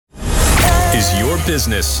your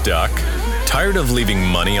business stuck? Tired of leaving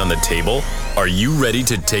money on the table? Are you ready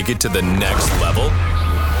to take it to the next level?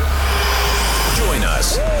 Join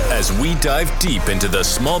us as we dive deep into the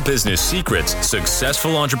small business secrets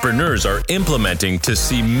successful entrepreneurs are implementing to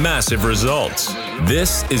see massive results.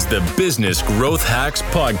 This is the Business Growth Hacks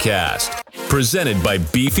Podcast, presented by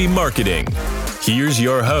Beefy Marketing. Here's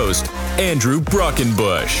your host, Andrew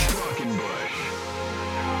Brockenbush.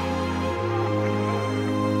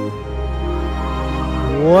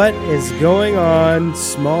 What is going on,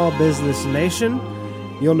 Small Business Nation?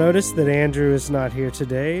 You'll notice that Andrew is not here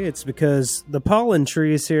today. It's because the pollen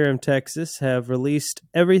trees here in Texas have released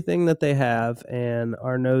everything that they have, and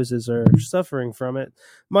our noses are suffering from it.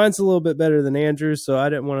 Mine's a little bit better than Andrew's, so I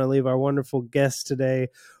didn't want to leave our wonderful guest today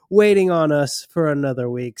waiting on us for another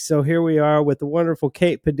week. So here we are with the wonderful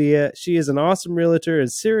Kate Padilla. She is an awesome realtor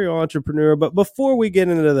and serial entrepreneur. But before we get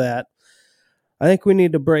into that, I think we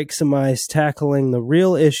need to break some ice tackling the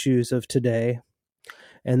real issues of today.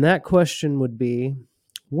 And that question would be,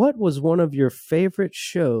 what was one of your favorite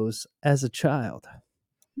shows as a child?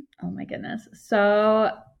 Oh my goodness. So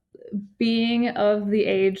being of the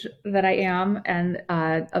age that I am and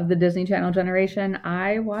of the Disney Channel generation,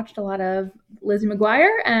 I watched a lot of Lizzie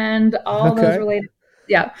McGuire and all those related.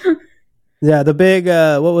 Yeah. Yeah, the big,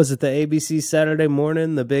 what was it, the ABC Saturday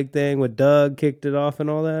Morning, the big thing with Doug kicked it off and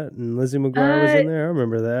all that, and Lizzie McGuire was in there? I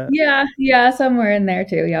remember that. Yeah, somewhere in there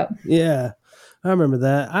too, yep. Yeah, I remember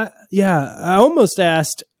that. I almost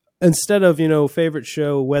asked, instead of, favorite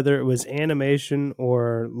show, whether it was animation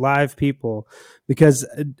or live people, because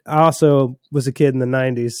I also was a kid in the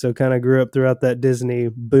 90s, so kind of grew up throughout that Disney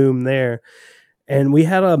boom there. And we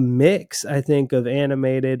had a mix, I think, of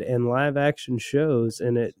animated and live action shows,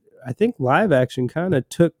 and I think live action kind of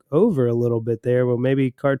took over a little bit there. Well,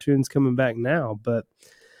 maybe cartoons coming back now, but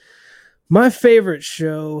my favorite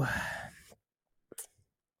show,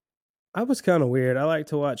 I was kind of weird. I like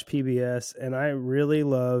to watch PBS, and I really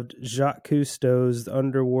loved Jacques Cousteau's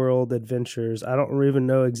Underworld Adventures. I don't even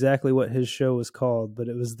know exactly what his show was called, but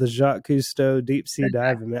it was the Jacques Cousteau Deep Sea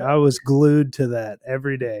Diving. I was glued to that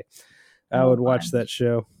every day. I would watch that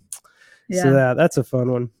show. Yeah. So that's a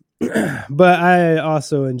fun one. But I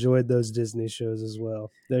also enjoyed those Disney shows as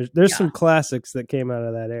well. There's some classics that came out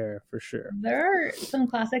of that era for sure. There are some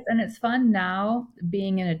classics, and it's fun now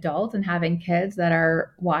being an adult and having kids that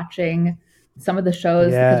are watching some of the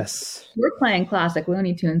shows. Yes. We're playing classic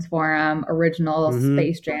Looney Tunes for them. Original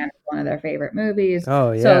Space Jam is one of their favorite movies.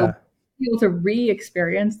 Oh, yeah. So being able to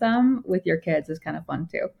re-experience them with your kids is kind of fun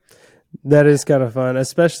too. That is kind of fun,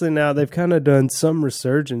 especially now they've kind of done some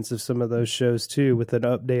resurgence of some of those shows too with an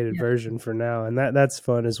updated version for now. And that's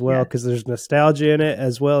fun as well because there's nostalgia in it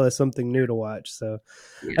as well as something new to watch. So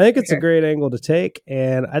I think it's a great angle to take.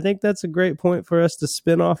 And I think that's a great point for us to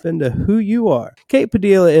spin off into who you are. Kate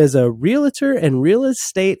Padilla is a realtor and real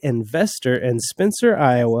estate investor in Spencer,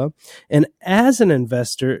 Iowa. And as an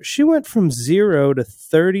investor, she went from 0 to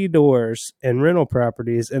 30 doors in rental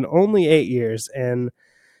properties in only 8 years. And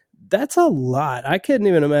that's a lot. I couldn't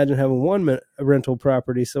even imagine having one rental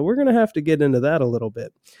property. So we're going to have to get into that a little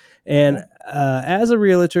bit. And as a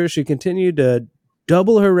realtor, she continued to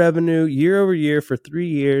double her revenue year over year for 3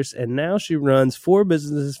 years. And now she runs 4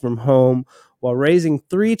 businesses from home while raising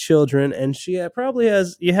 3 children. And she probably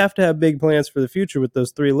you have to have big plans for the future with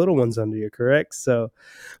those 3 little ones under you, correct? So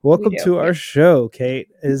welcome to our show, Kate.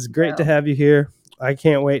 It's great to have you here. I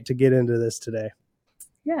can't wait to get into this today.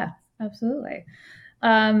 Yeah, absolutely.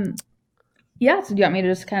 So do you want me to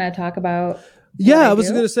just kind of talk about? I was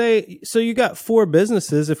going to say, so you got 4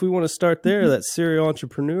 businesses. If we want to start there, that serial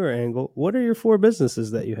entrepreneur angle, what are your 4 businesses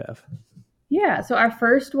that you have? Yeah. So our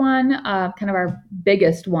first one, kind of our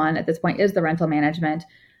biggest one at this point is the rental management.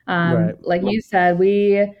 Like you said,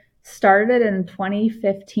 we started in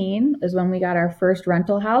 2015 is when we got our first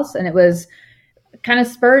rental house, and it was kind of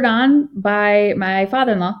spurred on by my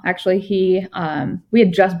father-in-law. Actually, we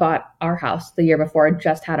had just bought our house the year before,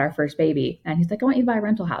 just had our first baby. And he's like, I want you to buy a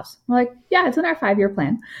rental house. I'm like, yeah, it's in our 5-year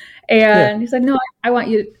plan. And he's like, no, I want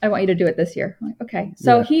you to do it this year. I'm like, okay.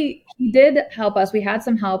 So he did help us. We had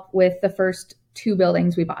some help with the first 2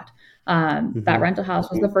 buildings we bought. That rental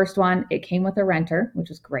house was the first one. It came with a renter,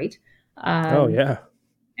 which is great. And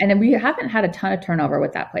then we haven't had a ton of turnover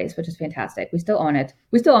with that place, which is fantastic. We still own it.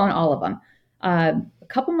 We still own all of them. A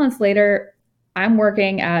couple months later, I'm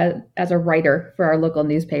working as a writer for our local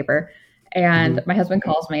newspaper, and my husband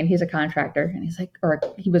calls me, and he's a contractor, and he's like, or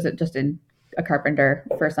he was just a carpenter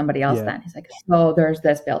for somebody else then. He's like, so there's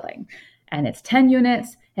this building, and it's 10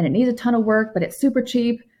 units, and it needs a ton of work, but it's super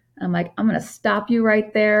cheap. And I'm like, I'm going to stop you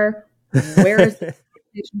right there. Where is the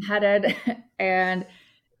station headed? And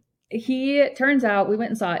he turns out we went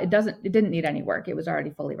and saw it. It didn't need any work. It was already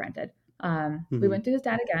fully rented. We went to his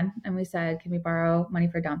dad again and we said, can we borrow money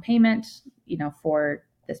for down payment, for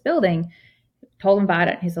this building? Told him about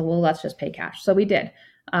it. He said, well, let's just pay cash. So we did.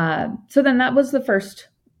 So then that was the first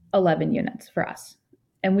 11 units for us.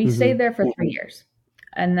 And we stayed there for 3 years.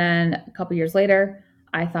 And then a couple years later,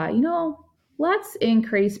 I thought, let's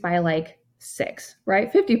increase by like 6,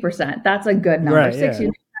 right? 50%. That's a good number. Right, 6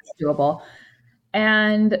 units, that's doable.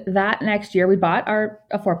 And that next year we bought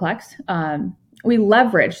a fourplex. We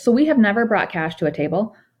leveraged. So we have never brought cash to a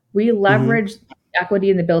table. We leveraged equity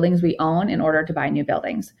in the buildings we own in order to buy new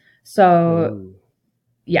buildings. So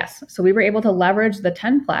yes, so we were able to leverage the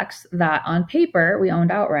 10plex that on paper we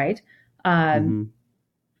owned outright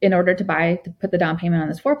in order to put the down payment on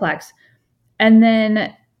this fourplex. And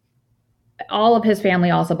then all of his family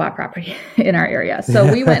also bought property in our area.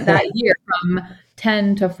 So we went that year from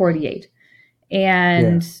 10 to 48.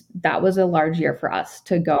 And that was a large year for us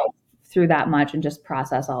to go through that much and just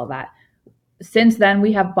process all of that. Since then,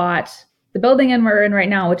 we have bought the building we're in right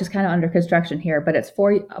now, which is kind of under construction here, but it's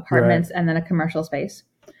 4 apartments and then a commercial space.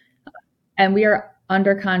 And we are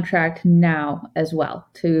under contract now as well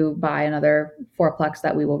to buy another fourplex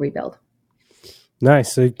that we will rebuild.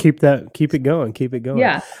 Nice. So keep it going.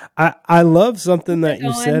 Yeah. I love something that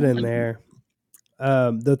you said in there.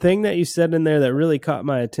 The thing that you said in there that really caught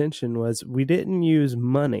my attention was we didn't use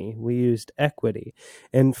money. We used equity.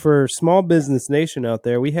 And for Small Business Nation out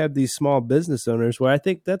there, we have these small business owners where I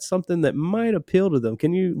think that's something that might appeal to them.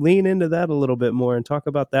 Can you lean into that a little bit more and talk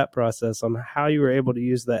about that process on how you were able to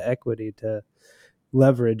use that equity to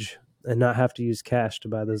leverage and not have to use cash to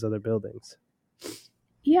buy those other buildings?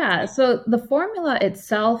 Yeah. So the formula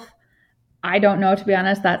itself, I don't know, to be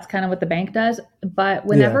honest. That's kind of what the bank does. But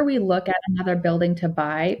whenever we look at another building to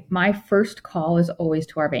buy, my first call is always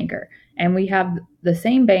to our banker. And we have the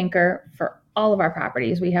same banker for all of our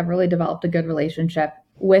properties. We have really developed a good relationship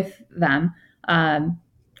with them.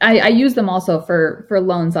 I use them also for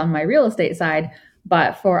loans on my real estate side.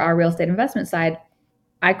 But for our real estate investment side,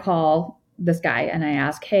 I call this guy and I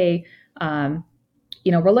ask, hey,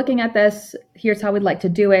 we're looking at this. Here's how we'd like to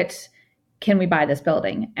do it. Can we buy this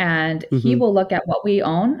building? And he will look at what we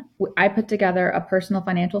own. I put together a personal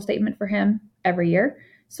financial statement for him every year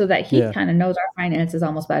so that he kind of knows our finances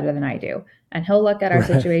almost better than I do. And he'll look at our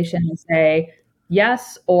situation and say,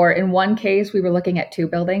 yes. Or in one case, we were looking at 2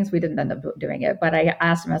 buildings. We didn't end up doing it. But I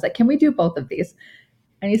asked him, I was like, can we do both of these?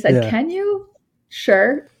 And he said, can you?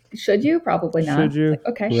 Sure. Should you? Probably not. Should you? Like,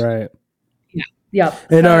 okay. Right. Yeah.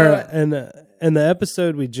 And the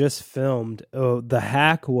episode we just filmed, the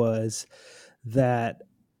hack was that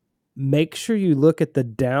make sure you look at the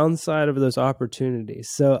downside of those opportunities.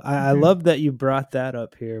 So I love that you brought that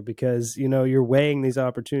up here because, you're weighing these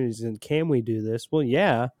opportunities and can we do this? Well,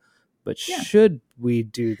 yeah, but should we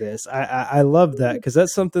do this? I love that because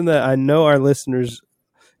that's something that I know our listeners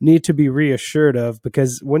need to be reassured of,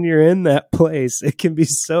 because when you're in that place, it can be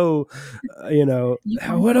so,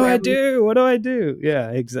 what do I do? What do I do?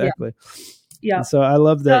 Yeah, exactly. Yeah. And so I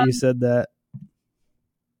love that you said that.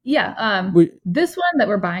 Yeah. This one that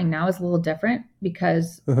we're buying now is a little different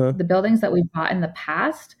because the buildings that we bought in the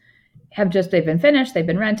past they've been finished, they've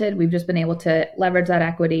been rented. We've just been able to leverage that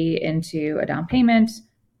equity into a down payment,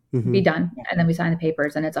 be done. And then we sign the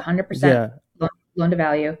papers and it's 100% loan to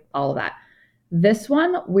value, all of that. This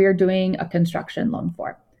one, we're doing a construction loan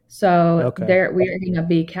for. So we're going to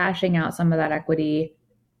be cashing out some of that equity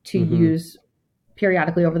to use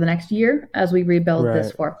periodically over the next year as we rebuild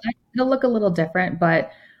this fourplex. It'll look a little different,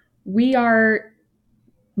 but we are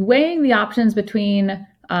weighing the options between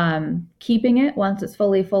keeping it once it's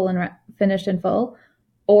fully full and finished and full,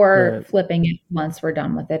 or flipping it once we're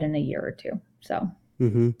done with it in a year or 2. So.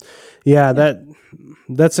 Yeah,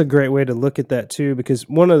 that's a great way to look at that too, because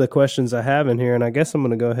one of the questions I have in here, and I guess I'm going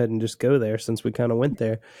to go ahead and just go there since we kind of went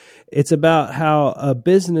there, it's about how a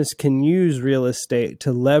business can use real estate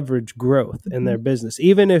to leverage growth in their business.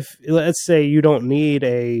 Even if, let's say, you don't need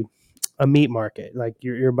a meat market, like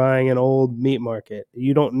you're buying an old meat market.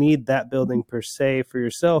 You don't need that building per se for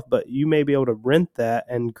yourself, but you may be able to rent that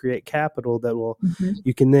and create capital that will,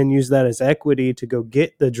 you can then use that as equity to go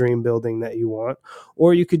get the dream building that you want.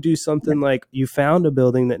 Or you could do something like you found a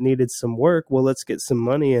building that needed some work. Well, let's get some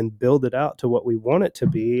money and build it out to what we want it to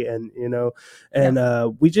be. And,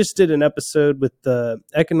 we just did an episode with the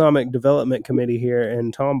Economic Development Committee here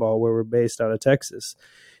in Tomball, where we're based out of Texas.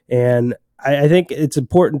 And I think it's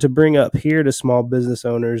important to bring up here to small business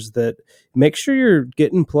owners that make sure you're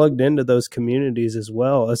getting plugged into those communities as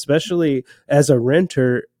well, especially as a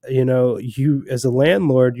renter. You as a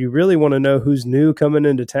landlord, you really want to know who's new coming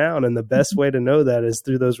into town. And the best way to know that is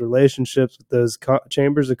through those relationships with those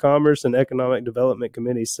chambers of commerce and economic development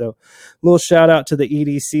committees. So a little shout out to the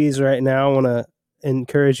EDCs right now. I want to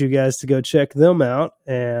encourage you guys to go check them out.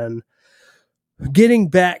 And getting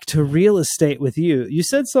back to real estate with you, you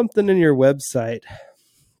said something in your website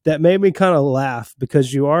that made me kind of laugh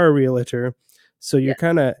because you are a realtor. So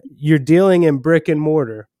you're dealing in brick and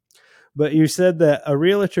mortar, but you said that a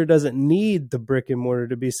realtor doesn't need the brick and mortar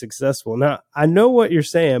to be successful. Now, I know what you're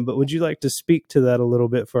saying, but would you like to speak to that a little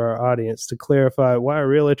bit for our audience to clarify why a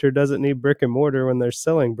realtor doesn't need brick and mortar when they're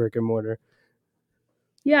selling brick and mortar?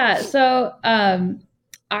 Yeah. So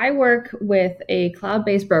I work with a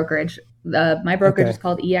cloud-based brokerage. My brokerage is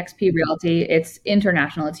called eXp Realty. It's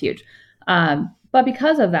international. It's huge. But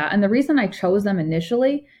because of that, and the reason I chose them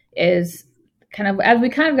initially is kind of, as we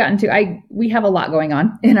kind of got into, we have a lot going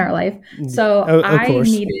on in our life. So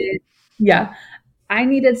I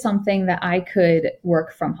needed something that I could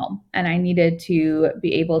work from home, and I needed to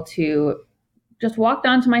be able to just walk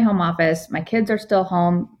down to my home office. My kids are still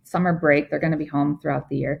home, summer break. They're going to be home throughout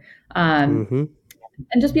the year. And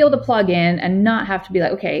just be able to plug in and not have to be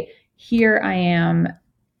like, okay, here I am,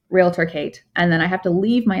 Realtor Kate. And then I have to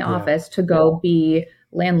leave my office to go be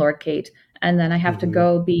landlord Kate. And then I have to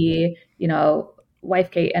go be, wife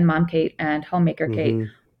Kate and mom Kate and homemaker Kate.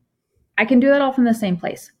 I can do that all from the same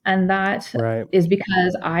place. And that is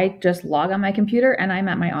because I just log on my computer and I'm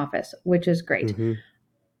at my office, which is great.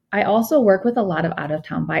 I also work with a lot of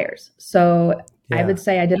out-of-town buyers. So I would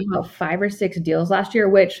say I did about 5 or 6 deals last year,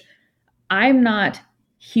 which I'm not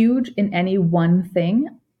huge in any one thing,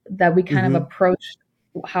 that we kind of approach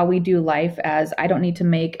how we do life as I don't need to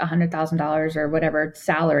make $100,000 or whatever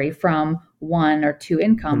salary from 1 or 2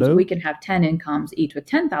 incomes. We can have 10 incomes, each with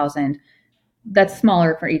 10,000. That's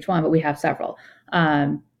smaller for each one, but we have several.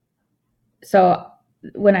 So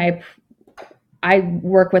when I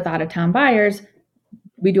work with out-of-town buyers,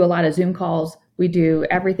 we do a lot of Zoom calls. We do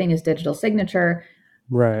everything is digital signature.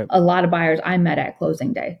 Right. A lot of buyers I met at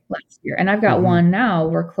closing day last year. And I've got one now.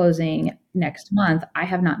 We're closing next month. I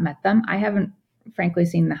have not met them. I haven't frankly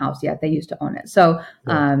seen the house yet. They used to own it. So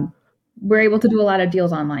we're able to do a lot of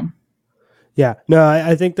deals online. Yeah, no,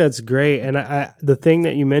 I think that's great. And the thing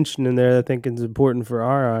that you mentioned in there, I think is important for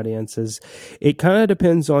our audience is it kind of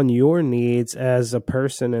depends on your needs as a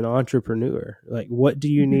person and entrepreneur. Like, what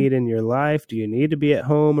do you need in your life? Do you need to be at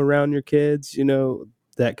home around your kids?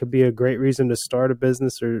 That could be a great reason to start a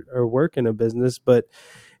business or work in a business. But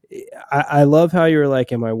I love how you're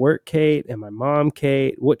like, am I work Kate? Am I mom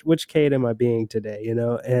Kate? Which Kate am I being today?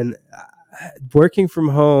 And working from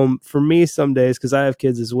home for me some days, because I have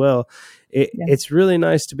kids as well, it's really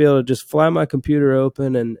nice to be able to just fly my computer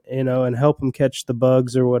open and and help them catch the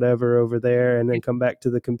bugs or whatever over there, and then come back to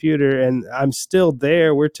the computer and I'm still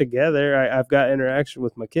there. We're together. I've got interaction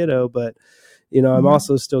with my kiddo, but I'm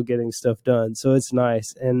also still getting stuff done. So it's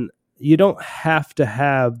nice. And you don't have to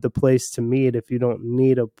have the place to meet if you don't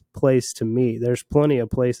need a place to meet. There's plenty of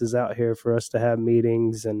places out here for us to have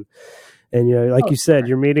meetings and like you said,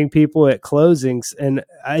 you're meeting people at closings. And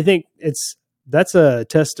I think that's a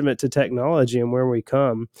testament to technology and where we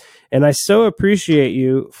come. And I so appreciate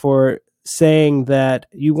you for saying that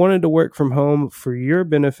you wanted to work from home for your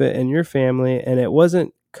benefit and your family. And it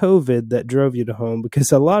wasn't COVID that drove you to home, because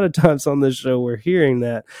a lot of times on this show, we're hearing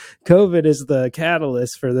that COVID is the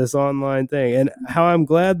catalyst for this online thing, and how I'm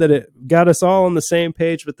glad that it got us all on the same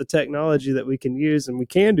page with the technology that we can use and we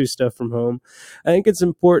can do stuff from home. I think it's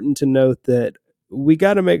important to note that we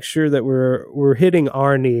got to make sure that we're hitting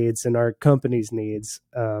our needs and our company's needs.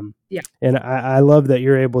 And I love that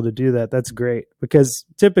you're able to do that. That's great, because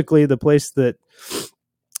typically the place that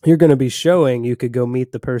you're going to be showing, you could go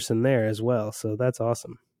meet the person there as well. So that's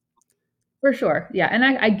awesome. For sure. Yeah. And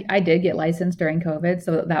I did get licensed during COVID,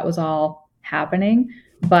 so that was all happening.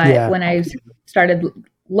 But when I started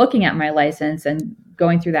looking at my license and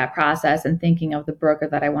going through that process and thinking of the broker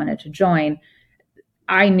that I wanted to join,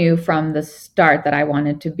 I knew from the start that I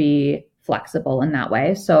wanted to be flexible in that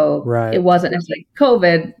way. So it wasn't necessarily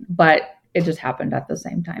COVID, but it just happened at the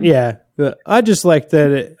same time. Yeah. I just like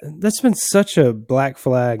that. That's been such a black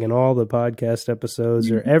flag in all the podcast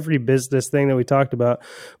episodes or every business thing that we talked about.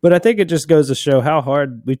 But I think it just goes to show how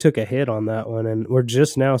hard we took a hit on that one. And we're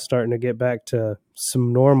just now starting to get back to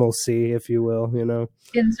some normalcy, if you will, In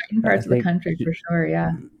certain parts of the country, for sure.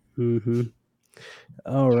 Yeah. Mm-hmm.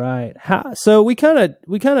 All right. So we kind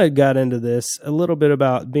of got into this a little bit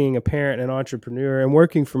about being a parent and entrepreneur, and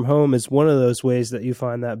working from home is one of those ways that you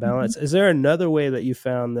find that balance. Is there another way that you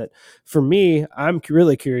found that? For me, I'm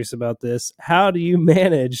really curious about this. How do you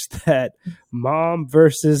manage that mom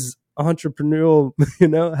versus entrepreneurial,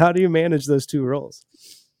 how do you manage those two roles?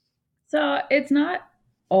 So it's not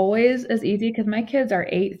always as easy because my kids are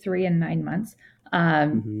 8, 3, and 9 months.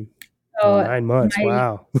 Mm-hmm. So 9 months.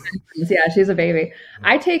 Wow. Yeah, she's a baby.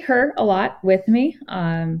 I take her a lot with me.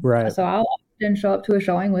 Right. So I'll often show up to a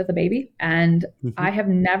showing with a baby, and Mm-hmm. I have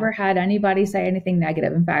never had anybody say anything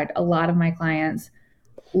negative. In fact, a lot of my clients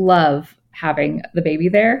love having the baby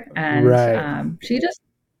there, and Right. she just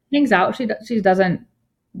hangs out. She doesn't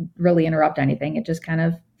really interrupt anything. It just kind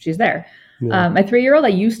of she's there. Yeah. My 3-year-old,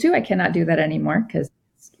 I cannot do that anymore because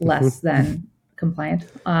it's less than compliant.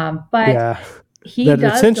 But Yeah. he That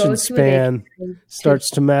does attention go to a span starts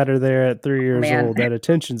to matter there at 3 years man. old. That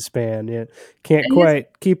attention span, yeah, can't And he's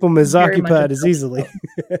quite keep them as very much a occupied as easily.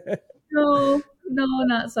 no,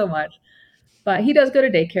 not so much. But he does go to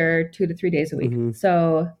daycare 2 to 3 days a week, Mm-hmm.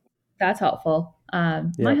 so that's helpful. My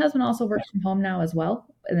Yep. husband also works from home now as well,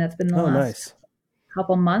 and that's been the Oh, last nice.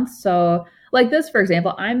 couple months. So, like this, for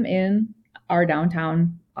example, I'm in our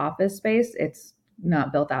downtown office space. It's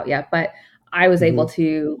not built out yet, but I was able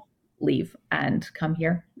to leave and come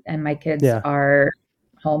here, and my kids Yeah. are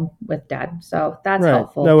home with dad. So that's Right.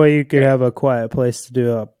 helpful. That way you could have a quiet place to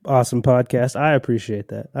do a awesome podcast. I appreciate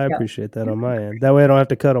that. I Yep. appreciate that on my end. That way I don't have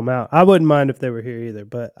to cut them out. I wouldn't mind if they were here either,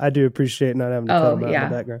 but I do appreciate not having to cut them out in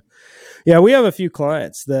the background. Yeah, we have a few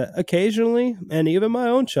clients that occasionally, and even my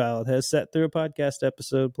own child has sat through a podcast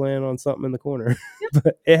episode playing on something in the corner.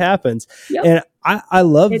 But it happens. Yep. And I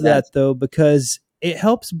love It that does. though, because it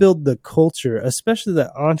helps build the culture, especially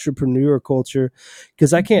the entrepreneur culture.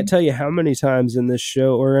 Because I can't tell you how many times in this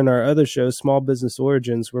show or in our other show, Small Business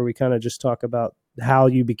Origins, where we kind of just talk about how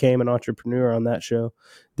you became an entrepreneur on that show.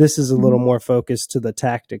 This is a little more focused to the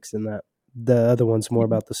tactics in that. The other one's more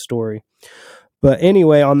about the story. But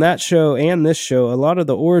anyway, on that show and this show, a lot of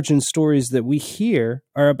the origin stories that we hear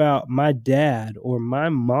are about my dad or my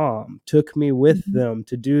mom took me with them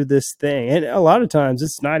to do this thing. And a lot of times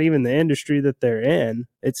it's not even the industry that they're in.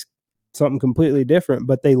 It's something completely different,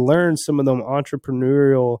 but they learn some of them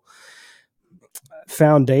entrepreneurial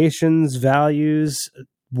foundations, values,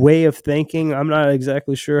 way of thinking. I'm not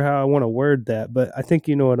exactly sure how I want to word that, but I think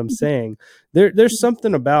you know what I'm saying. There's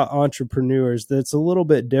something about entrepreneurs that's a little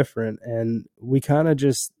bit different, and we kind of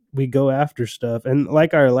just we go after stuff. And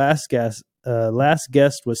like our last guest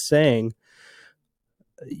was saying,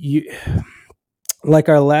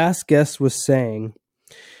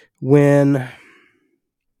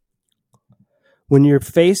 when you're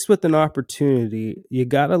faced with an opportunity, you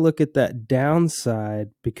got to look at that downside,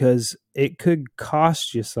 because it could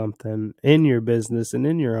cost you something in your business and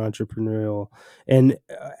in your entrepreneurial. And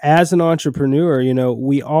as an entrepreneur,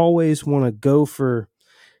 we always want to go for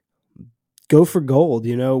gold.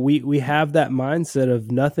 We have that mindset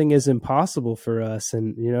of nothing is impossible for us.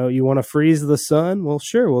 And, you want to freeze the sun? Well,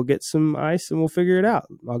 sure, we'll get some ice and we'll figure it out.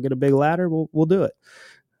 I'll get a big ladder. We'll do it.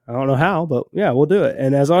 I don't know how, but yeah, we'll do it.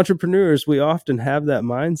 And as entrepreneurs, we often have that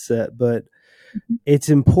mindset, but it's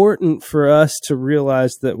important for us to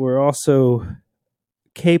realize that we're also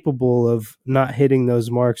capable of not hitting those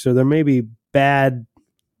marks, or there may be bad,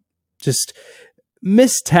 just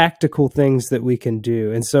mistactical things that we can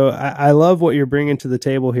do. And so I love what you're bringing to the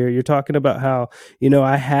table here. You're talking about how,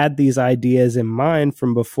 I had these ideas in mind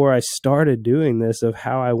from before I started doing this of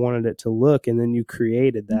how I wanted it to look. And then you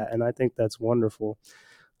created that. And I think that's wonderful.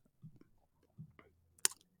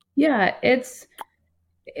 Yeah, it's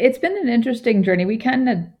been an interesting journey. We kind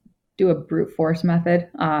of do a brute force method,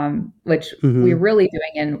 which we're really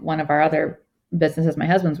doing in one of our other businesses my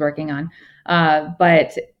husband's working on.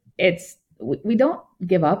 But we don't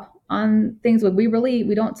give up on things.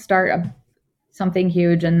 We don't start something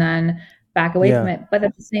huge and then back away from it. But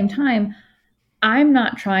at the same time, I'm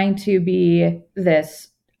not trying to be this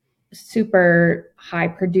super high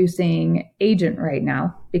producing agent right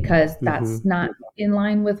now, because that's not in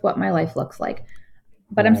line with what my life looks like.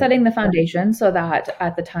 But I'm setting the foundation so that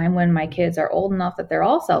at the time when my kids are old enough that they're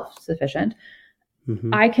all self-sufficient,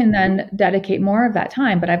 I can then dedicate more of that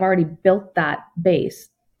time. But I've already built that base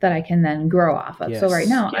that I can then grow off of. So right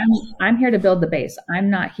now I'm here to build the base. I'm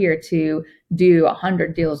not here to do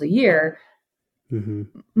 100 deals a year.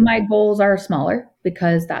 My goals are smaller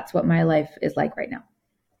because that's what my life is like right now.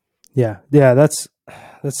 Yeah, that's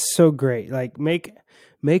so great. Like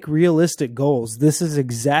make realistic goals. This is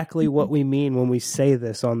exactly what we mean when we say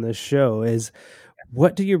this on this show, is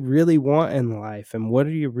what do you really want in life, and what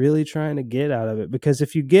are you really trying to get out of it? Because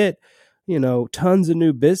if you get, tons of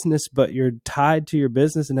new business, but you're tied to your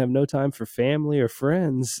business and have no time for family or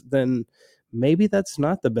friends, then maybe that's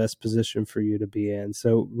not the best position for you to be in.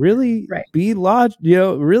 So really be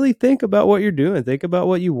really think about what you're doing, think about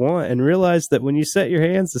what you want, and realize that when you set your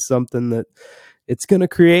hands to something, that it's going to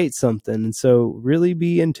create something. And so really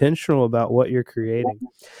be intentional about what you're creating.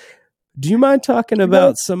 Do you mind talking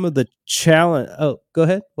about some of the challenge? Oh, go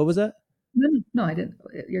ahead. What was that? No, I didn't.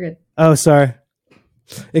 You're good. Oh, sorry.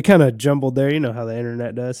 It kind of jumbled there. You know how the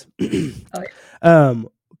internet does. Oh, yeah.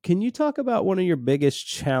 Can you talk about one of your biggest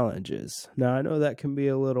challenges? Now, I know that can be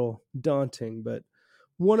a little daunting, but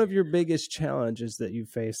one of your biggest challenges that you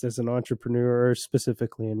faced as an entrepreneur, or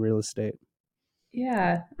specifically in real estate?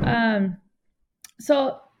 Yeah.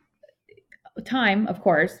 So time, of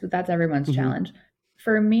course, but that's everyone's challenge.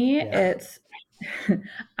 For me, it's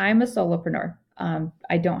I'm a solopreneur.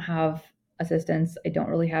 I don't have assistants. I don't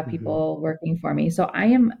really have people working for me. So I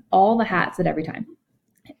am all the hats at every time.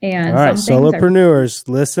 And all right, solopreneurs,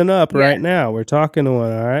 listen up right now. We're talking to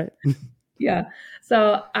one. All right. Yeah.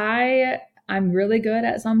 So I'm really good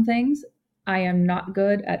at some things. I am not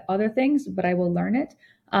good at other things, but I will learn it.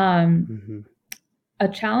 A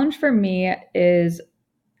challenge for me is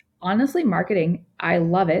honestly marketing. I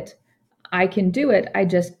love it. I can do it.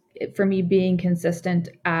 For me, being consistent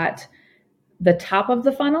at the top of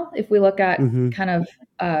the funnel, if we look at kind of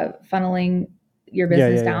funneling your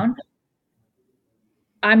business down,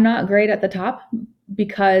 I'm not great at the top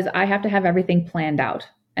because I have to have everything planned out.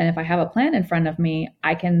 And if I have a plan in front of me,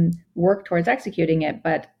 I can work towards executing it,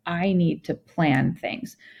 but I need to plan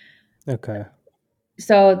things. Okay.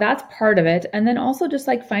 So that's part of it. And then also just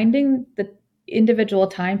like finding the individual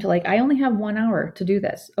time to I only have 1 hour to do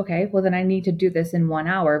this. Okay, well then I need to do this in 1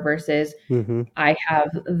 hour versus I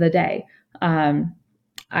have the day.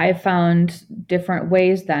 I found different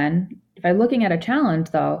ways then. If I'm looking at a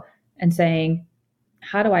challenge though and saying,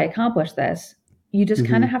 how do I accomplish this? You just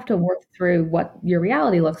kind of have to work through what your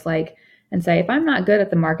reality looks like and say, if I'm not good at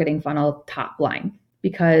the marketing funnel top line,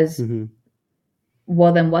 because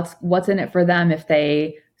well, then what's in it for them if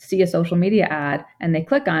they see a social media ad and they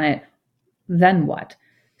click on it, then what?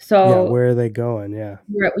 So where are they going?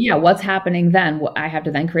 What's happening then? I have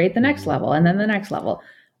to then create the next level and then the next level.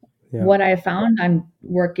 What I found I'm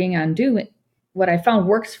working on doing, what I found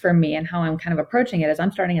works for me and how I'm kind of approaching it is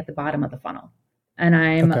I'm starting at the bottom of the funnel. And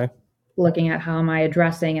I'm looking at how am I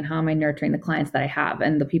addressing and how am I nurturing the clients that I have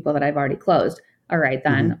and the people that I've already closed. All right,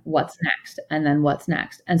 then what's next? And then what's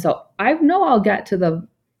next? And so I know I'll get to the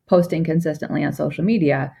posting consistently on social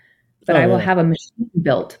media, but I will have a machine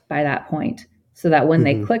built by that point so that when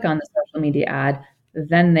they click on the social media ad,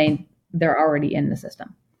 then they're already in the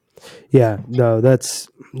system. Yeah, no,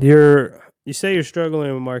 you say you're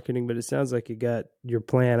struggling with marketing, but it sounds like you got your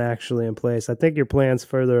plan actually in place. I think your plan's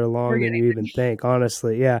further along than you even think,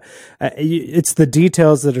 honestly. Yeah. It's the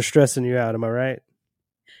details that are stressing you out. Am I right?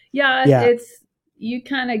 Yeah. You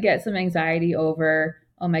kind of get some anxiety over,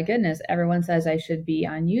 oh my goodness, everyone says I should be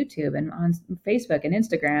on YouTube and on Facebook and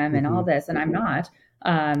Instagram and all this, and I'm not.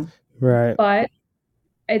 Right. But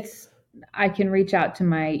I can reach out to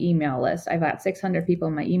my email list. I've got 600 people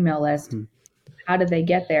on my email list. How did they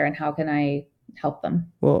get there and how can I help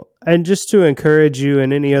them? Well, and just to encourage you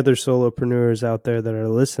and any other solopreneurs out there that are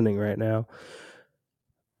listening right now,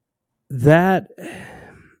 that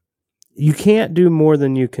you can't do more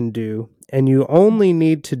than you can do, and you only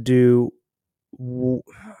need to do,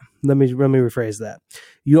 let me rephrase that.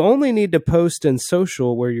 You only need to post in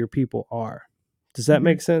social where your people are. Does that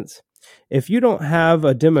make sense? If you don't have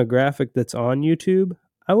a demographic that's on YouTube,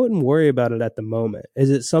 I wouldn't worry about it at the moment. Is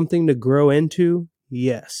it something to grow into?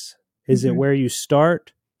 Yes. Is it where you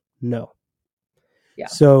start? No. Yeah.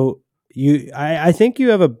 So I think you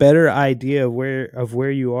have a better idea of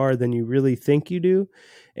where you are than you really think you do.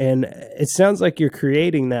 And it sounds like you're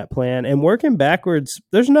creating that plan and working backwards.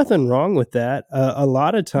 There's nothing wrong with that. A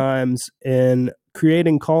lot of times in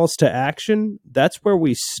creating calls to action, that's where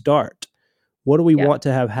we start. What do we want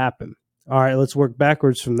to have happen? All right, let's work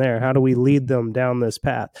backwards from there. How do we lead them down this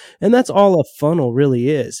path? And that's all a funnel really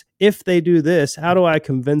is. If they do this, how do I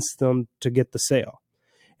convince them to get the sale?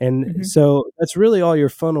 And so that's really all your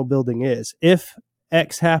funnel building is. If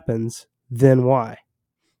X happens, then Y.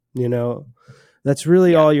 That's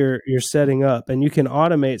really all you're setting up. And you can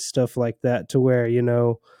automate stuff like that to where,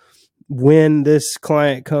 when this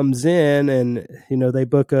client comes in and, they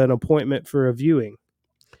book an appointment for a viewing,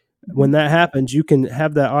 when that happens, you can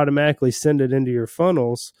have that automatically send it into your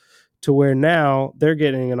funnels to where now they're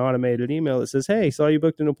getting an automated email that says, hey, saw you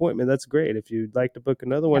booked an appointment. That's great. If you'd like to book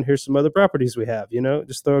another one, here's some other properties we have,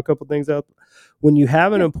 just throw a couple things out. When you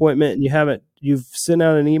have an appointment and you've sent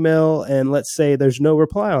out an email and let's say there's no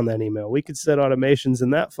reply on that email, we could set automations in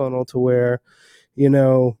that funnel to where,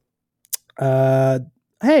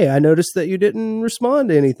 hey, I noticed that you didn't respond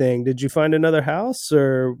to anything. Did you find another house,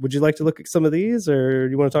 or would you like to look at some of these, or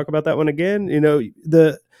you want to talk about that one again?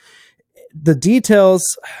 The details,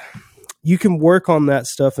 you can work on that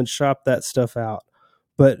stuff and shop that stuff out.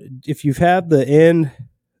 But if you have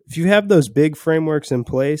those big frameworks in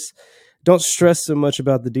place, don't stress so much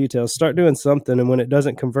about the details. Start doing something, and when it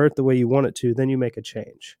doesn't convert the way you want it to, then you make a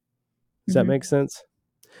change. Does that make sense?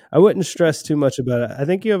 I wouldn't stress too much about it. I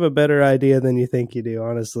think you have a better idea than you think you do,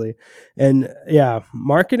 honestly. And yeah,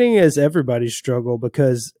 marketing is everybody's struggle,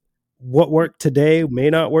 because what worked today may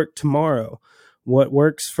not work tomorrow. What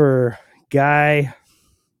works for guy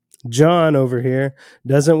John over here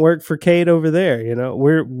doesn't work for Kate over there.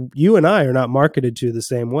 You and I are not marketed to the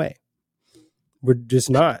same way. We're just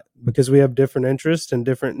not, because we have different interests and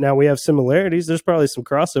different. Now we have similarities. There's probably some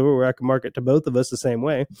crossover where I can market to both of us the same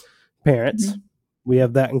way. Parents, we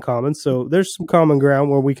have that in common. So there's some common ground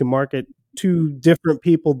where we can market to different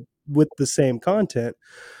people with the same content.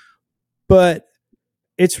 But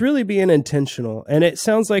it's really being intentional, and it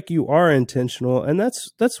sounds like you are intentional, and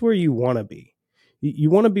that's where you want to be.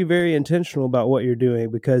 You want to be very intentional about what you're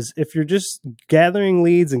doing, because if you're just gathering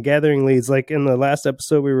leads, like in the last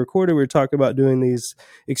episode we recorded, we were talking about doing these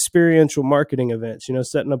experiential marketing events,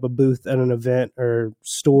 setting up a booth at an event or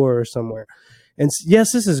store or somewhere. And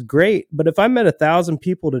yes, this is great, but if I met 1,000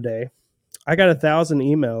 people today, I got 1,000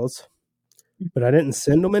 emails, but I didn't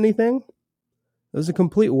send them anything, it was a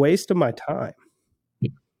complete waste of my time.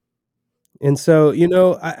 And so,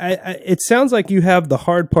 it sounds like you have the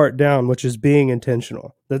hard part down, which is being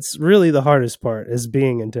intentional. That's really the hardest part, is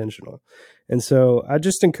being intentional. And so I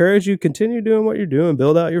just encourage you, continue doing what you're doing,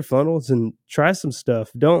 build out your funnels and try some stuff.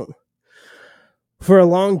 For a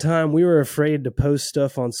long time, we were afraid to post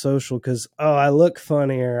stuff on social because, I look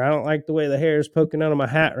funnier. I don't like the way the hair is poking out of my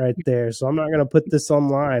hat right there, so I'm not going to put this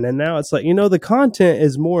online. And now it's like, the content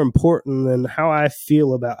is more important than how I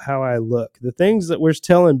feel about how I look. The things that we're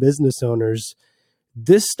telling business owners,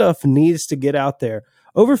 this stuff needs to get out there.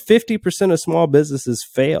 Over 50% of small businesses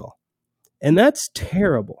fail, and that's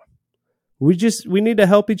terrible. We need to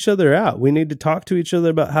help each other out. We need to talk to each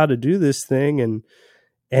other about how to do this thing,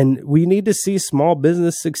 and we need to see small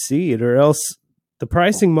business succeed, or else the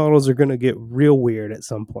pricing models are going to get real weird at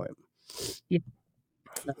some point.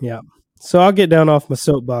 Yeah. So I'll get down off my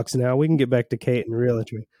soapbox now. We can get back to Kate and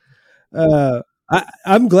realty.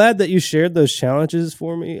 I'm glad that you shared those challenges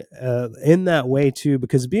for me in that way too,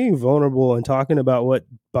 because being vulnerable and talking about what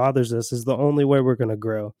bothers us is the only way we're going to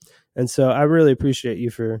grow. And so I really appreciate you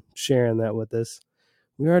for sharing that with us.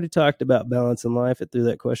 We already talked about balance in life. It threw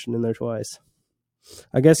that question in there twice.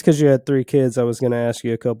 I guess because you had 3 kids, I was going to ask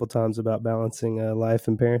you a couple times about balancing life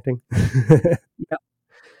and parenting. Yep.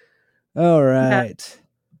 All right. Yeah.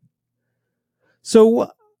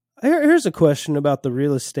 So here's a question about the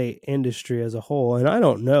real estate industry as a whole, and I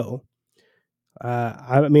don't know.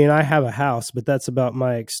 I have a house, but that's about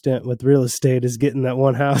my extent with real estate, is getting that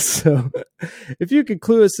one house. So if you could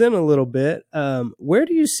clue us in a little bit, where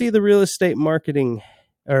do you see the real estate marketing?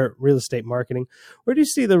 Where do you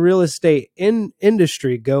see the real estate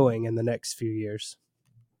industry going in the next few years?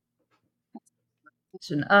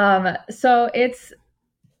 So it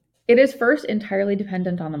is first entirely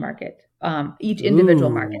dependent on the market, each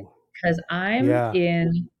individual market, because I'm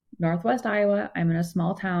in Northwest Iowa. I'm in a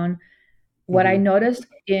small town. What I noticed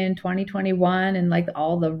in 2021 and like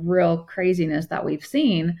all the real craziness that we've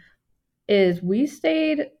seen is we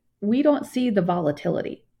don't see the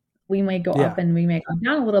volatility. We may go up and we may come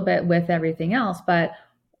down a little bit with everything else, but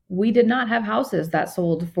we did not have houses that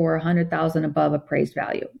sold for $100,000 above appraised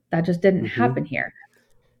value. That just didn't happen here.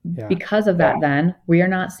 Yeah. Because of that, then we are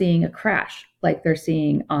not seeing a crash like they're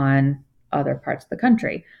seeing on other parts of the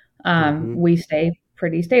country. We stay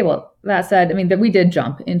pretty stable. That said, we did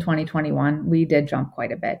jump in 2021. We did jump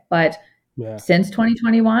quite a bit, but since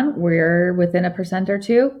 2021, we're within 1% or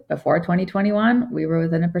 2%. Before 2021, we were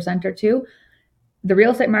within 1% or 2%. The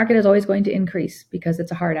real estate market is always going to increase because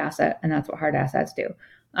it's a hard asset, and that's what hard assets do.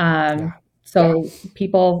 So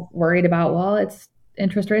people worried about, it's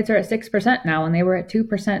interest rates are at 6% now, and they were at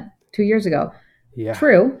 2% 2 years ago. Yeah.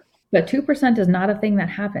 True, but 2% is not a thing that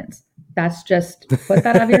happens. That's just, put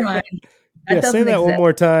that out of your mind. Say that one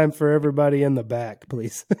more time for everybody in the back,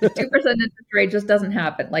 please. 2% interest rate just doesn't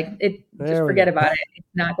happen. Just forget about it. It's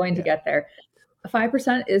not going to get there.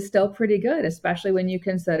 5% is still pretty good, especially when you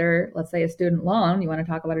consider, let's say, a student loan. You want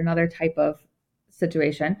to talk about another type of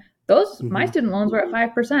situation. My student loans were at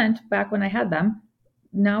 5% back when I had them.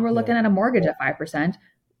 Now we're looking at a mortgage at 5%.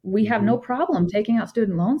 We have no problem taking out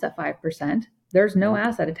student loans at 5%. There's no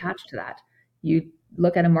asset attached to that. You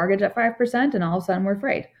look at a mortgage at 5%, and all of a sudden we're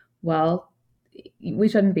afraid. Well, we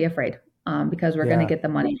shouldn't be afraid because we're going to get the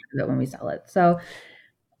money out of it when we sell it. So,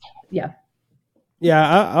 yeah.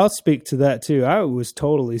 Yeah, I'll speak to that too. I was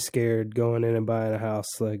totally scared going in and buying a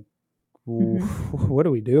house. Like, what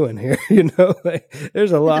are we doing here?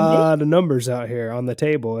 There's a lot of numbers out here on the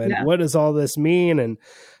table. And what does all this mean? And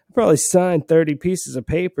I probably signed 30 pieces of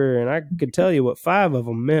paper and I could tell you what 5 of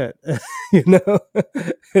them meant, And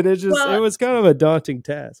it was kind of a daunting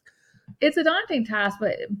task. It's a daunting task,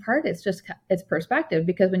 but in part it's perspective,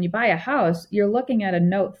 because when you buy a house, you're looking at a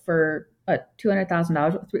note for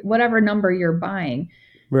 $200,000, whatever number you're buying.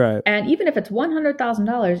 Right. And even if it's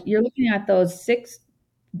 $100,000, you're looking at those 6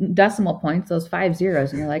 decimal points, those 5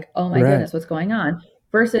 zeros, and you're like, oh my goodness, what's going on?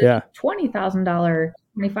 Versus $20,000,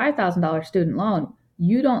 $25,000 student loan.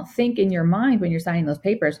 You don't think in your mind when you're signing those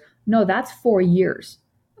papers, no, that's 4 years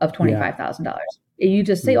of $25,000. You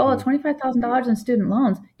just say, oh, $25,000 in student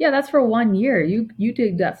loans. Yeah, that's for 1 year. You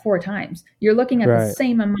did that 4 times. You're looking at the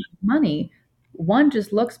same amount of money. One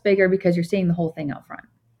just looks bigger because you're seeing the whole thing up front.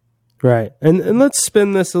 Right. And let's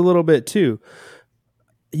spin this a little bit too.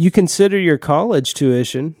 You consider your college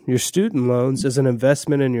tuition, your student loans, as an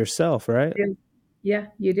investment in yourself, right? Yeah,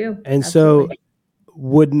 you do. And absolutely. So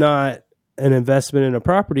would not an investment in a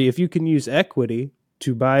property, if you can use equity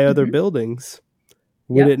to buy other buildings,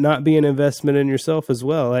 would it not be an investment in yourself as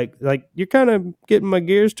well? Like you're kind of getting my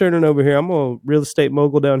gears turning over here. I'm a real estate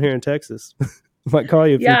mogul down here in Texas. Might call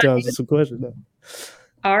you a few times with some questions.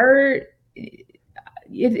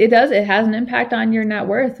 It does. It has an impact on your net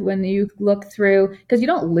worth when you look through, because you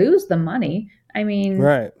don't lose the money. I mean,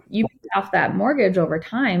 you pay off that mortgage over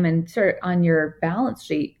time and on your balance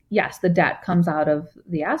sheet. Yes, the debt comes out of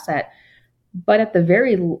the asset, but at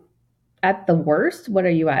the worst, what are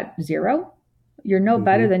you at? 0? You're no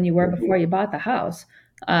better than you were before you bought the house.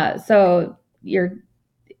 So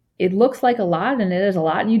it looks like a lot, and it is a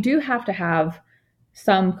lot. And you do have to have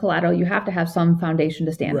some collateral. You have to have some foundation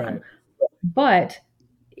to stand on. But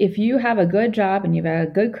if you have a good job and you've got a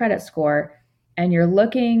good credit score and you're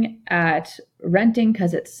looking at renting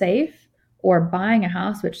because it's safe or buying a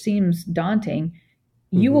house, which seems daunting,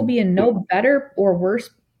 you will be in no better or worse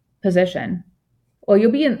position. Well,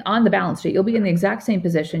 you'll be on the balance sheet. You'll be in the exact same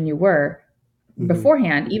position you were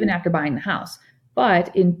beforehand, even after buying the house.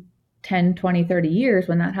 But in 10, 20, 30 years,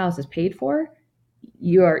 when that house is paid for,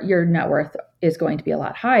 your net worth is going to be a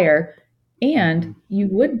lot higher. And you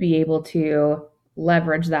would be able to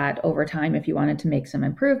leverage that over time if you wanted to make some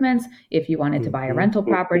improvements, if you wanted to buy a rental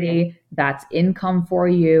property, that's income for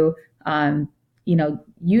you.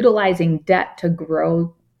 Utilizing debt to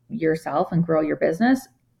grow yourself and grow your business,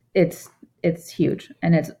 it's huge,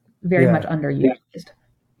 and it's very much underutilized.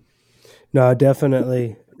 No,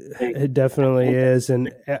 definitely. It definitely is.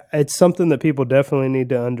 And it's something that people definitely need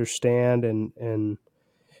to understand and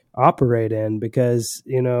operate in, because,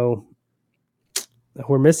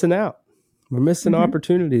 we're missing out. We're missing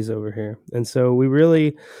opportunities over here. And so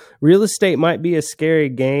real estate might be a scary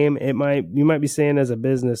game. You might be saying as a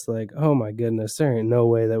business, like, oh my goodness, there ain't no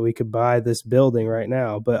way that we could buy this building right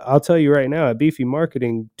now. But I'll tell you right now, at Beefy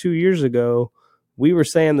Marketing 2 years ago, we were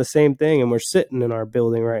saying the same thing, and we're sitting in our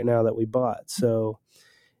building right now that we bought. So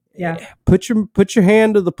put your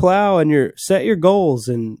hand to the plow and set your goals,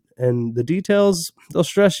 and the details, they'll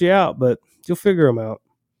stress you out, but you'll figure them out.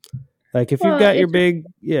 Like if you've got your big,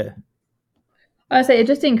 I would say it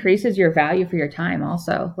just increases your value for your time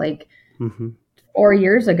also. Like 4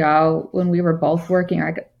 years ago when we were both working,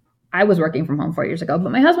 I was working from home 4 years ago,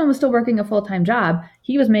 but my husband was still working a full-time job.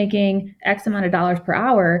 He was making X amount of dollars per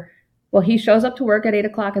hour. Well, he shows up to work at 8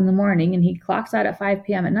 o'clock in the morning and he clocks out at 5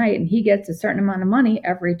 p.m. at night, and he gets a certain amount of money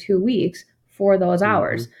every 2 weeks for those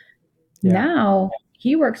hours. Now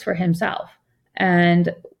he works for himself.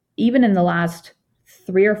 And even in the last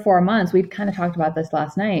 3 or 4 months, we've kind of talked about this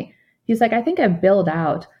last night. He's like, I think I've billed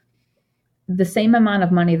out the same amount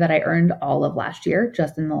of money that I earned all of last year,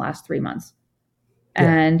 just in the last 3 months.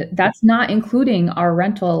 And that's not including our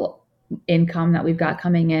rental income that we've got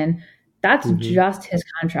coming in. That's just his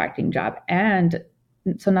contracting job. And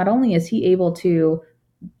so not only is he able to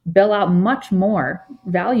bill out much more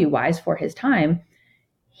value-wise for his time,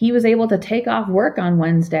 he was able to take off work on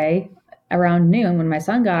Wednesday around noon when my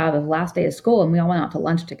son got out of the last day of school and we all went out to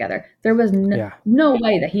lunch together. There was no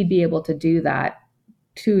way that he'd be able to do that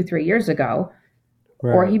 2-3 years ago.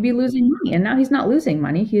 or he'd be losing money. And now he's not losing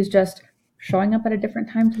money. He's just showing up at a different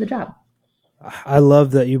time to the job. I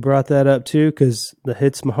love that you brought that up too, because that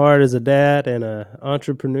hits my heart as a dad and an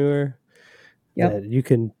entrepreneur. Yep.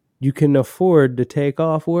 That you can afford to take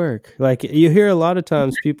off work. Like you hear a lot of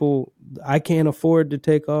times people, I can't afford to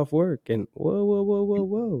take off work, and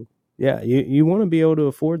whoa. Yeah, you want to be able to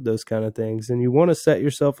afford those kind of things, and you want to set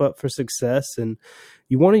yourself up for success, and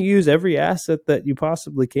you want to use every asset that you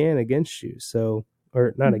possibly can against you. So,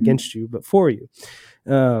 or not against you, but for you.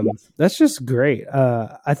 That's just great.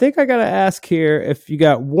 I think I got to ask here, if you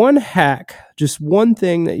got one hack, just one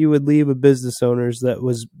thing that you would leave with business owners that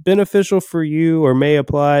was beneficial for you or may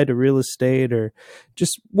apply to real estate, or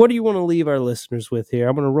just what do you want to leave our listeners with here?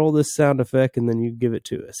 I'm going to roll this sound effect and then you give it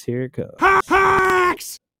to us. Here it comes.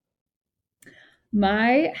 Hacks!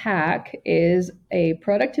 My hack is a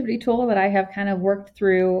productivity tool that I have kind of worked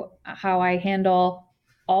through how I handle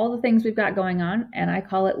all the things we've got going on, and I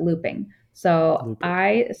call it looping. So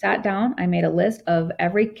I sat down, I made a list of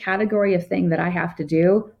every category of thing that I have to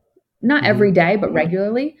do, not every day, but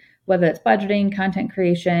regularly, whether it's budgeting, content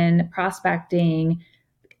creation, prospecting,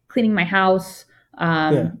 cleaning my house.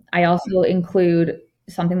 I also include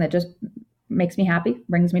something that just makes me happy,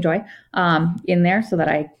 brings me joy, in there so that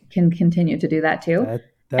I can continue to do that too.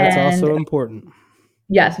 That's also important.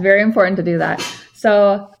 Yes, very important to do that.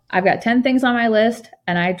 So I've got 10 things on my list,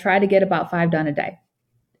 and I try to get about 5 done a day.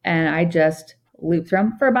 And I just loop through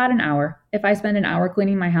them for about an hour. If I spend an hour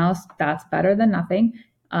cleaning my house, that's better than nothing.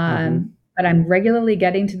 But I'm regularly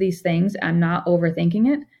getting to these things. I'm not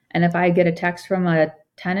overthinking it. And if I get a text from a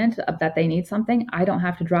tenant that they need something, I don't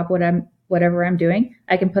have to drop whatever I'm doing.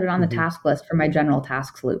 I can put it on the task list for my general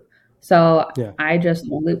tasks loop. So I just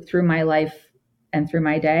loop through my life and through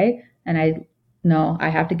my day. And I know I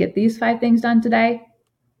have to get these 5 things done today,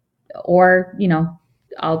 or,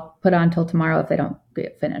 I'll put on till tomorrow if they don't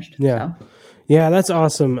get finished. Yeah. So. Yeah, that's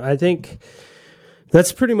awesome. I think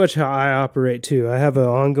that's pretty much how I operate too. I have an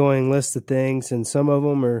ongoing list of things, and some of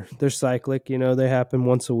them they're cyclic, they happen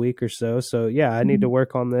once a week or so. So yeah, I need to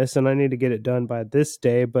work on this and I need to get it done by this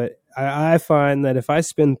day. But I find that if I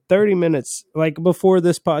spend 30 minutes, like before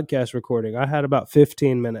this podcast recording, I had about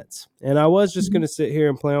 15 minutes, and I was just going to sit here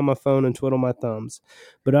and play on my phone and twiddle my thumbs.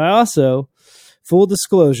 But I also, full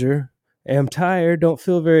disclosure, am tired, don't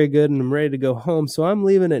feel very good, and I'm ready to go home. So I'm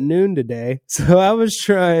leaving at noon today. So I was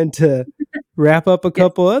trying to wrap up a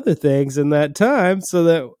couple other things in that time so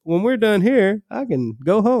that when we're done here, I can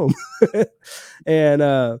go home.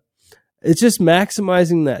 And it's just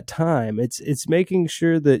maximizing that time. It's making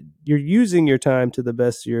sure that you're using your time to the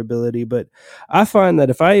best of your ability. But I find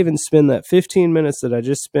that if I even spend that 15 minutes that I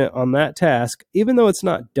just spent on that task, even though it's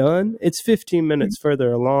not done, it's 15 minutes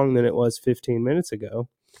further along than it was 15 minutes ago.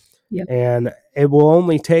 Yep. And it will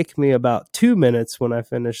only take me about 2 minutes when I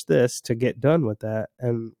finish this to get done with that.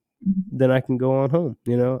 And then I can go on home.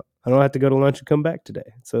 I don't have to go to lunch and come back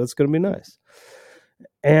today. So it's going to be nice.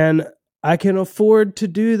 And I can afford to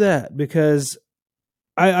do that because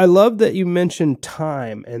I love that you mentioned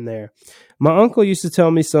time in there. My uncle used to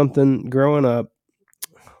tell me something growing up.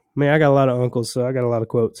 Man, I got a lot of uncles, so I got a lot of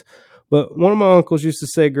quotes. But one of my uncles used to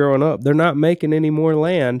say growing up, they're not making any more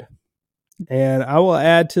land. And I will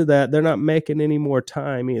add to that, they're not making any more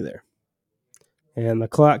time either. And the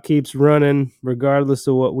clock keeps running regardless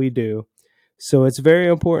of what we do. So it's very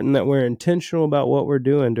important that we're intentional about what we're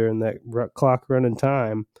doing during that clock running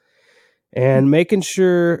time, and making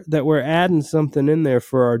sure that we're adding something in there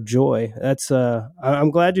for our joy. That's I'm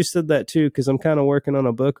glad you said that too, because I'm kind of working on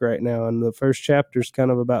a book right now, and the first chapter is kind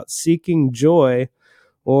of about seeking joy,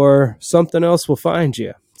 or something else will find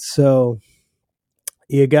you. So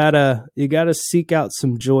you gotta seek out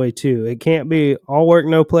some joy too. It can't be all work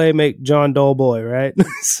no play make John dull boy, right?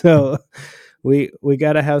 So we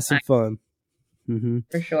gotta have some fun.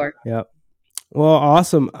 For sure. Yeah. Well,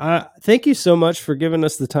 awesome. Thank you so much for giving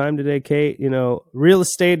us the time today, Kate. Real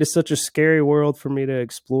estate is such a scary world for me to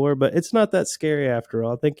explore, but it's not that scary after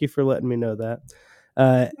all. Thank you for letting me know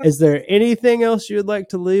that. Is there anything else you'd like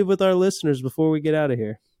to leave with our listeners before we get out of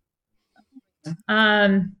here?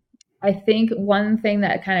 I think one thing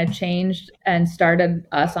that kind of changed and started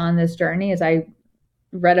us on this journey is I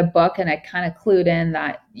read a book and I kind of clued in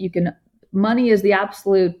that money is the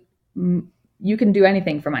absolute, you can do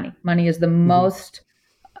anything for money. Money is the most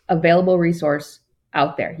available resource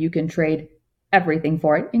out there. You can trade everything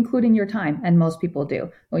for it, including your time. And most people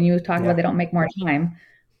do. When you talk about they don't make more time,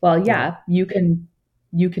 well, you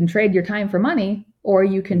can trade your time for money, or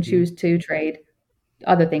you can choose to trade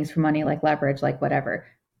other things for money, like leverage, like whatever.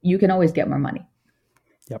 You can always get more money.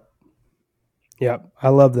 Yep. I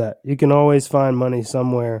love that. You can always find money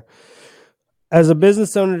somewhere. As a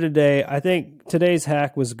business owner today, I think today's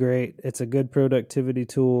hack was great. It's a good productivity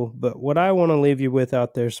tool. But what I want to leave you with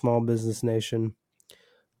out there, small business nation,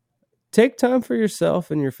 take time for yourself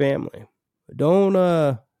and your family.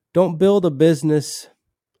 Don't build a business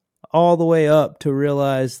all the way up to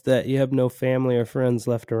realize that you have no family or friends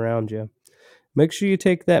left around you. Make sure you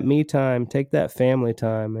take that me time, take that family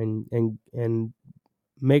time, and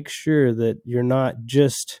make sure that you're not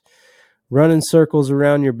just running circles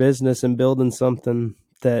around your business and building something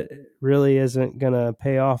that really isn't going to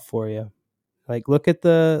pay off for you. Like look at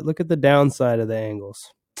the downside of the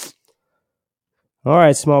angles. All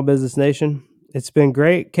right, Small Business Nation. It's been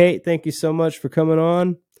great. Kate, thank you so much for coming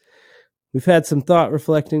on. We've had some thought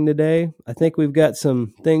reflecting today. I think we've got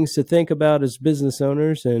some things to think about as business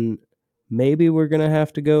owners, and maybe we're going to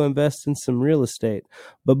have to go invest in some real estate.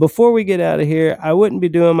 But before we get out of here, I wouldn't be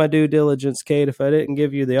doing my due diligence, Kate, if I didn't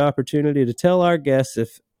give you the opportunity to tell our guests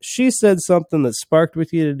if she said something that sparked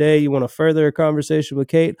with you today, you want to further a conversation with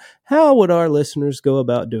Kate, how would our listeners go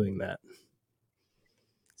about doing that?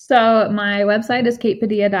 So my website is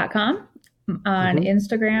katepadilla.com. On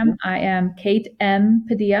Instagram, I am Kate M.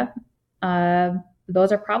 Padilla.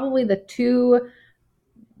 Those are probably the two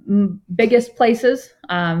biggest places.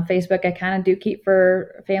 Facebook, I kind of do keep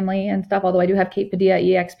for family and stuff, although I do have Kate Padilla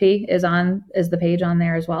EXP is the page on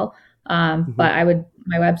there as well. But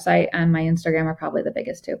my website and my Instagram are probably the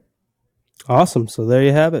biggest two. Awesome. So there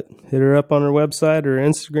you have it. Hit her up on her website or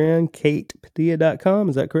Instagram, katepadilla.com.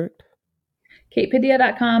 Is that correct?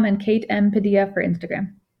 katepadilla.com and Kate M. Padilla for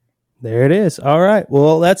Instagram. There it is. All right.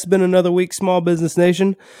 Well, that's been another week, Small Business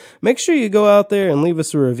Nation. Make sure you go out there and leave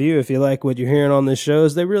us a review if you like what you're hearing on this show.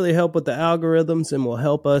 They really help with the algorithms and will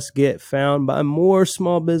help us get found by more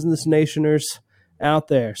small business nationers out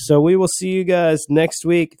there. So we will see you guys next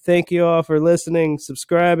week. Thank you all for listening,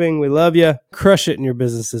 subscribing. We love you. Crush it in your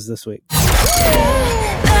businesses this week.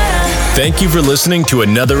 Thank you for listening to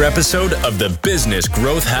another episode of the Business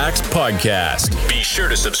Growth Hacks Podcast. Be sure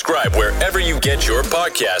to subscribe wherever you get your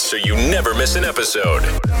podcasts so you never miss an episode.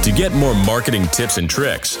 To get more marketing tips and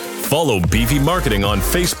tricks, follow Beefy Marketing on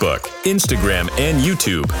Facebook, Instagram, and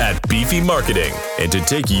YouTube at Beefy Marketing. And to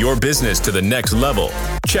take your business to the next level,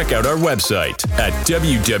 check out our website at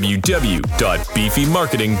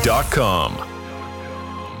www.beefymarketing.com.